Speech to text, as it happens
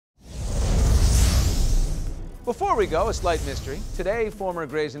Before we go, a slight mystery. Today, former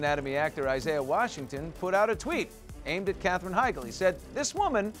Grey's Anatomy actor Isaiah Washington put out a tweet aimed at Katherine Heigl. He said, "This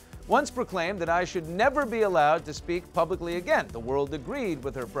woman once proclaimed that I should never be allowed to speak publicly again. The world agreed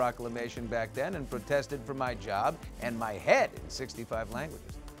with her proclamation back then and protested for my job and my head in 65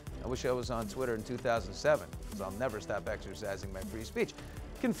 languages. I wish I was on Twitter in 2007, because I'll never stop exercising my free speech."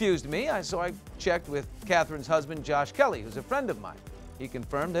 Confused me, so I checked with Katherine's husband, Josh Kelley, who's a friend of mine. He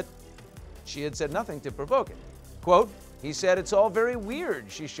confirmed that she had said nothing to provoke it. Quote, he said, "It's all very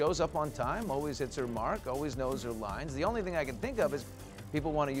weird. She shows up on time, always hits her mark, always knows her lines. The only thing I can think of is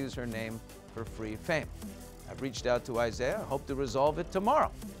people want to use her name for free fame." I've reached out to Isaiah, hope to resolve it tomorrow.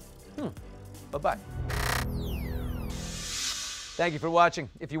 Bye-bye. Thank you for watching.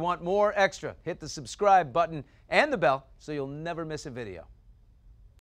 If you want more extra, hit the subscribe button and the bell so you'll never miss a video.